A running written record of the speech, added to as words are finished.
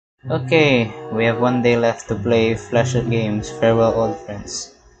Okay, we have 1 day left to play Flash of Games. Farewell, old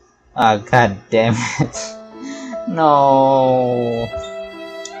friends. Ah, god damn it. No.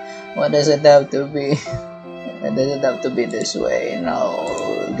 Why does it have to be? Why does it have to be this way? No,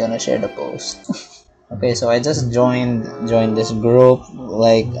 we're gonna share the post. Okay, so I just joined this group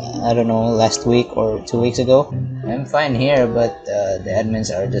like I don't know, last week or 2 weeks ago. I'm fine here, but the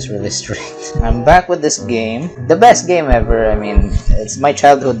admins are just really strict. I'm back with this game, the best game ever. I mean, it's my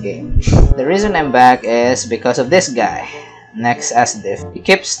childhood game. The reason I'm back is because of this guy, Next Asdiff. He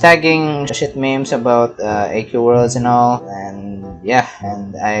keeps tagging shit memes about AQWorlds and all, and yeah,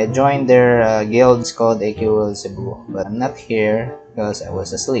 and I joined their guild. It's called AQWorlds Cebu, but I'm not here because I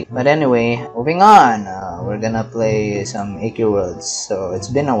was asleep. But anyway, moving on, we're gonna play some AQWorlds. So it's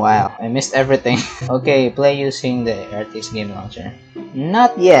been a while. I missed everything. Okay, play using the RTS game launcher.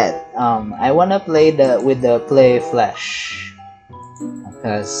 Not yet. I wanna play with the Play Flash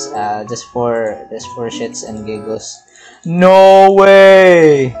because just for shits and giggles. No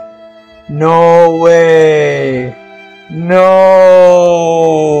way! No way! No!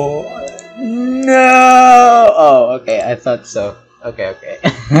 No! Oh, okay, I thought so. Okay.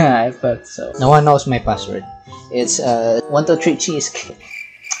 I thought so. No one knows my password. It's 123 cheesecake.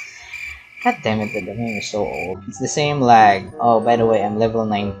 God damn it, the game is so old. It's the same lag. Oh, by the way, I'm level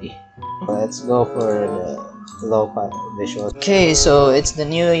 90. Let's go for the low visuals. Okay, so it's the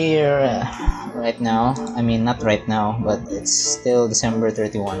new year right now. I mean, not right now, but it's still December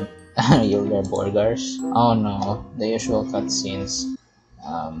 31. You're there, Borgars. Oh no, the usual cutscenes.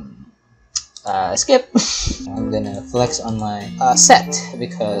 Skip. I'm gonna flex on my set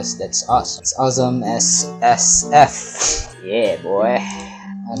because that's awesome. It's awesome as SF. Yeah, boy.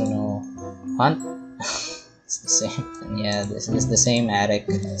 I don't know. Hunt. It's the same. And yeah, this is the same attic.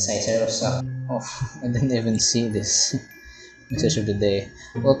 Sizer suck. Oh, I didn't even see this. Message of the day.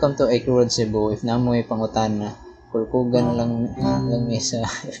 Welcome to AQWorlds Cebu. If namoy pangutana, kulkugan lang sa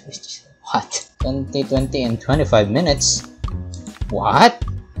FPG. What? 2020 in 25 minutes? What?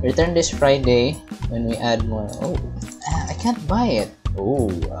 Return this Friday when we add more. Oh, I can't buy it. Oh,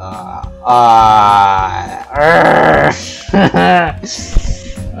 no.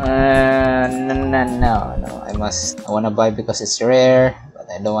 I wanna buy because it's rare, but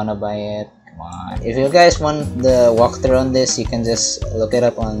I don't wanna buy it. Come on. If you guys want the walkthrough on this, you can just look it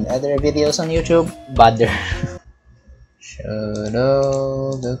up on other videos on YouTube. Bother. Should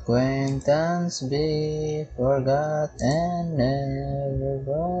old acquaintance be forgot and never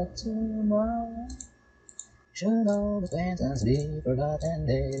brought to mind? Should old acquaintance be forgotten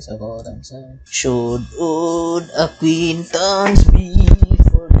days of autumn sun? Should old acquaintance be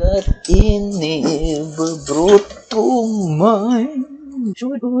forgotten, never brought to mind?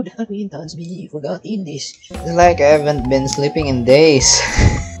 Should old acquaintance be forgotten days? It's like I haven't been sleeping in days.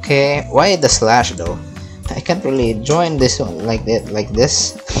 Okay, why the slash though? I can't really join this one like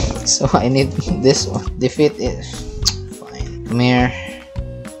this. So I need this one. Defeat it. Fine. Come here.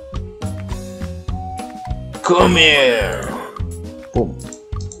 Come here. Boom.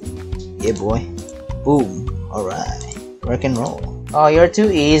 Yeah, boy. Boom. Alright. Rock and roll. Oh, you're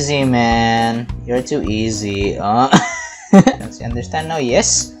too easy, man. You're too easy. Don't you understand now?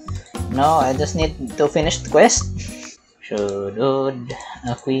 Yes? No, I just need to finish the quest. Should old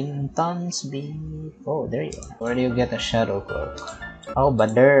acquaintance be... Oh, there you are. Where do you get a shadow cloak? Oh,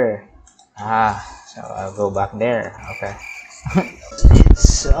 but there. So I'll go back there. Okay.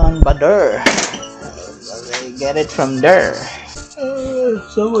 It's on Badr. I get it from there.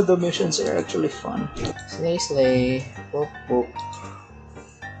 Some of the missions are actually fun. Slay, poop, poop.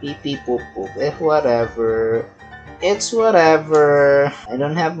 Pee, pee, poop, poop. Whatever. It's whatever. I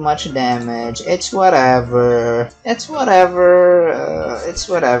don't have much damage. It's whatever. It's whatever. It's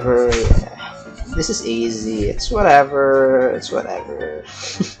whatever. Yeah. This is easy. It's whatever. It's whatever.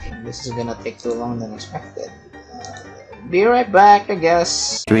 This is gonna take too long than expected. Be right back, I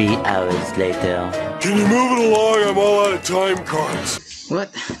guess. 3 hours later. Can you move it along? I'm all out of time cards.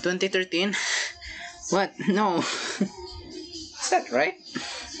 What? 2013? What? No. Is that right?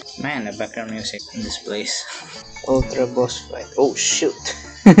 Man, the background music in this place. Ultra boss fight. Oh shoot.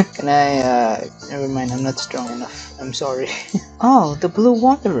 Can I never mind, I'm not strong enough. I'm sorry. Oh, the Blue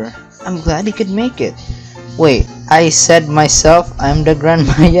Wanderer. I'm glad he could make it. Wait, I said myself I'm the Grand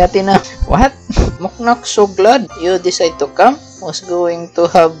Mayati na. What? Muknak so glad you decide to come. Was going to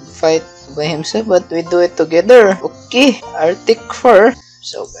have fight by himself, but we do it together. Okay, Arctic fur.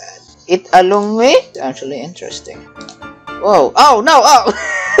 So bad. It a long way? It's actually interesting. Whoa. Oh no. Oh.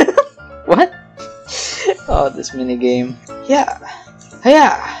 What? Oh, this mini game. Yeah.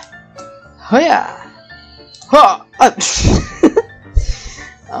 Hiya. Hiya. Ha.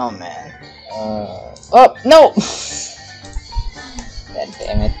 Oh man. Oh no! God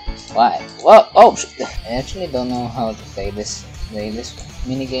damn it! Why? Whoa! Oh! I actually don't know how to play this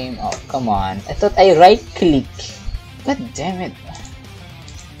mini game. Oh come on! I thought I right click. God damn it!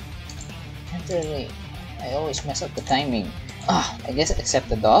 Literally, I always mess up the timing. Ah, I guess except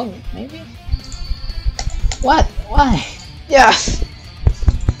the dog, maybe. What? Why? Yeah.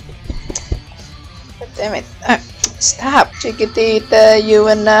 God damn it! Stop, Chiquitita. You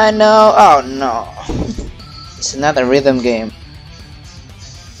and I know. Oh no! It's not a rhythm game.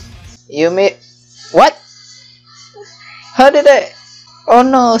 You may. What? How did I? Oh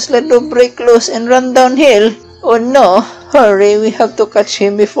no! Sled will break loose and run downhill. Oh no! Hurry! We have to catch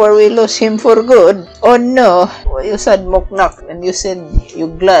him before we lose him for good. Oh no! Well, you said muknak and you said you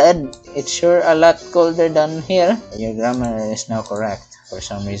glad. It's sure a lot colder down here. Your grammar is now correct for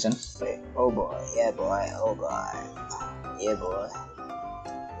some reason. Oh boy! Yeah boy! Oh boy! Yeah boy!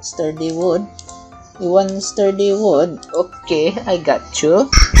 Sturdy wood. You want sturdy wood? Okay, I got you.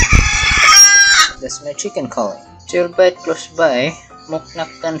 That's my chicken calling. Chill bite close by. Muknak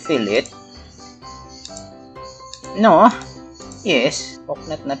can feel it. No. Yes.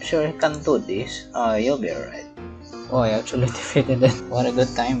 Muknak not sure he can do this. Oh, you'll be alright. Oh, I actually defeated it. What a good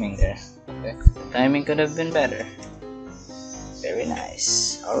timing there. Okay. The timing could have been better. Very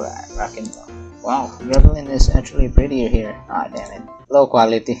nice. Alright, rock and roll. Wow, Gremlin is actually prettier here. Ah, damn it. Low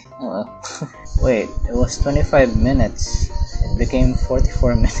quality. Oh well. Wait, it was 25 minutes. It became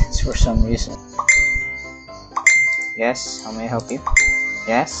 44 minutes for some reason. Yes, how may I help you?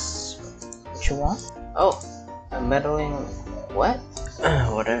 Yes? What you want? Oh, I'm battling... What?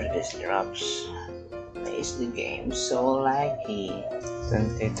 What are these drops? Why is the game so laggy?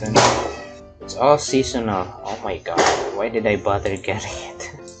 2020. It's all seasonal. Oh my god, why did I bother getting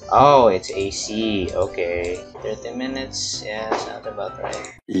it? Oh, it's AC. Okay. 30 minutes. Yeah, sounds about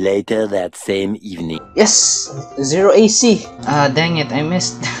right. Later that same evening. Yes! Zero AC. Ah, dang it. I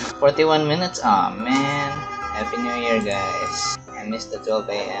missed 41 minutes. Aw, man. Happy New Year, guys. I missed the 12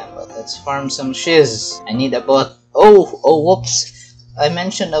 a.m. But let's farm some shiz. I need a bot. Oh, whoops. I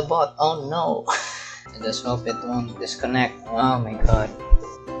mentioned a bot. Oh, no. I just hope it won't disconnect. Oh, my God.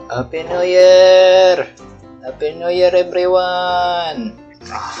 Happy New Year! Happy New Year, everyone!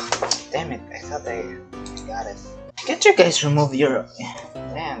 Oh, damn it, I thought I got it. Can't you guys remove your...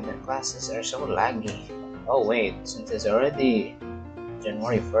 Damn, the classes are so laggy. Oh wait, since it's already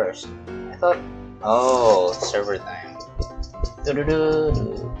January 1st, I thought... Oh, server time.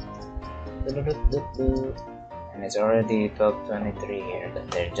 And it's already 12:23 here.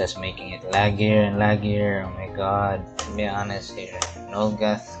 They're just making it laggier and laggier. Oh my god. To be honest here,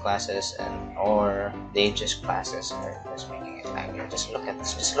 NoGath classes or Dages classes are just making it laggier. Just look at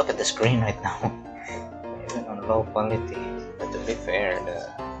this. Just look at the screen right now. Even on low quality. But to be fair, the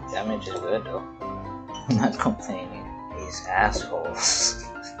damage is good though. I'm not complaining. These assholes.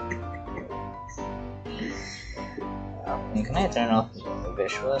 Can I turn off the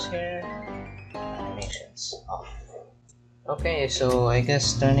visuals here? Animations off. Okay, so I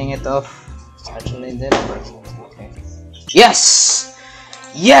guess turning it off actually did work. Okay. Yes!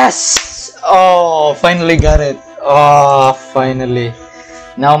 Yes! Oh, finally got it. Oh, finally.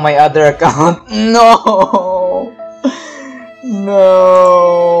 Now my other account. No!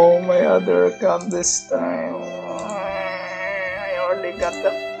 No! My other account this time. I already got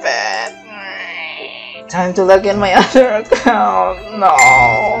the pet. Time to log in my other account. No!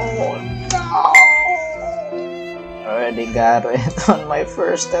 No! Already got it on my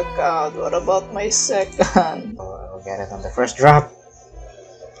first account. What about my second? Oh, I'll get it on the first drop.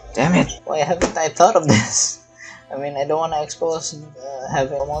 Damn it! Why haven't I thought of this? I mean, I don't want to expose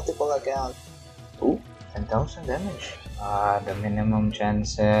having a multiple account. Ooh, 10,000 damage. The minimum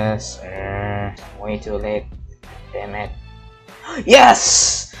chances. Way too late. Damn it.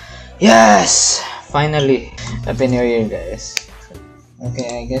 Yes! Yes! Finally. Happy New Year, guys.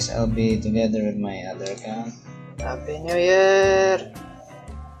 Okay, I guess I'll be together with my other account. Happy New Year!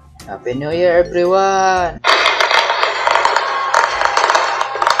 Happy New Year, everyone!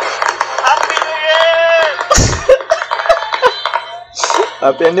 Happy New Year!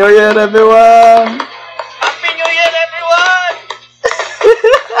 Happy New Year, everyone! Happy New Year, everyone!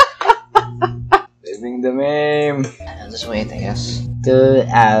 Living the meme. I'll just wait, I guess. 2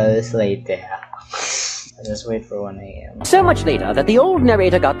 hours later. I'll just wait for 1 a.m. So much later that the old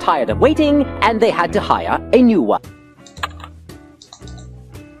narrator got tired of waiting and they had to hire a new one.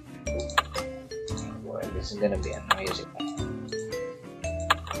 Boy, this is gonna be a noisy one.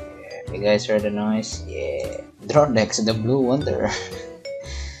 Yeah, you guys heard the noise? Yeah. DrawdeX, the blue wonder.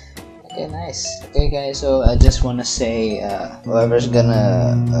 Okay, nice. Okay guys, so I just want to say whoever's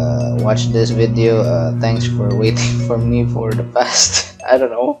gonna watch this video, thanks for waiting for me for the past I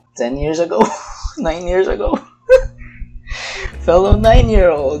don't know 10 years ago 9 years ago. Fellow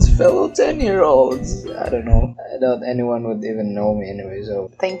 9-year-olds, fellow 10-year-olds. I don't know. I doubt anyone would even know me anyway.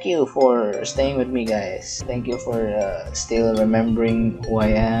 So thank you for staying with me, guys. Thank you for still remembering who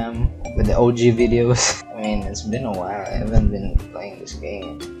I am with the OG videos. I mean, it's been a while. I haven't been playing this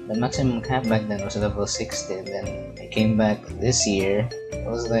game. The maximum cap back then was level 60. Then I came back this year. It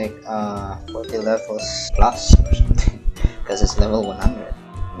was like 40 levels plus or something. Because it's level 100.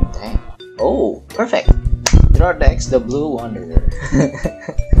 Dang. Oh, perfect. DrawdeX, the Blue Wanderer.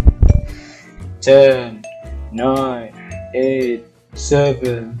 10, 9, 8,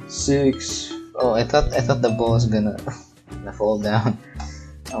 7, 6. Oh, I thought the ball was gonna fall down.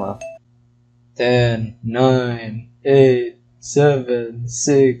 Oh well. 10, 9, 8, 7,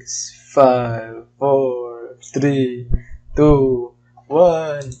 6, 5, 4, 3, 2,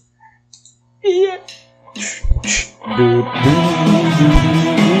 1. Yeah.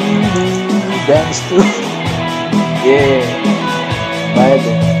 Dance too. Yeah, bye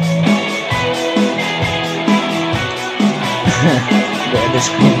then. The other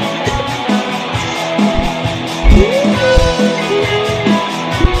screen.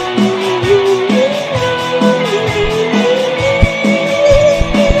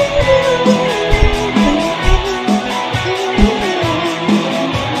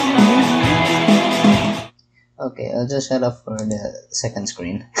 Okay, I'll just shut up for the second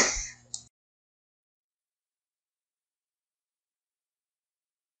screen.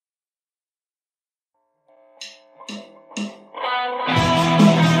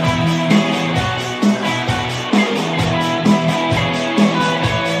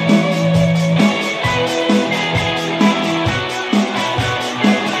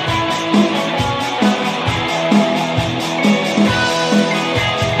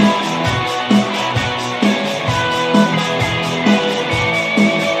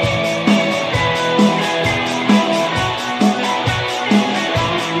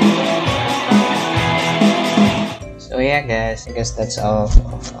 So yeah guys, I guess that's all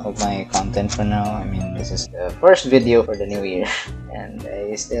of my content for now. I mean, this is the first video for the new year and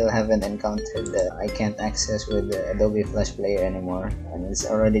I still haven't encountered the I can't access with the Adobe Flash Player anymore, and it's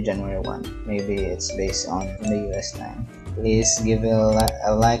already January 1. Maybe it's based on the US time. Please give a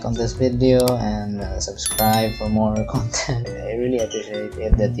like on this video and subscribe for more content. I really appreciate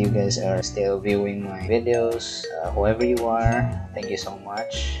it that you guys are still viewing my videos. Whoever you are, thank you so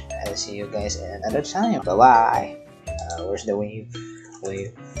much. I'll see you guys another time. Bye bye. Where's the wave?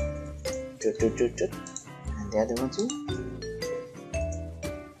 Wave. Toot, toot, toot, toot. And the other one too.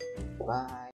 Bye.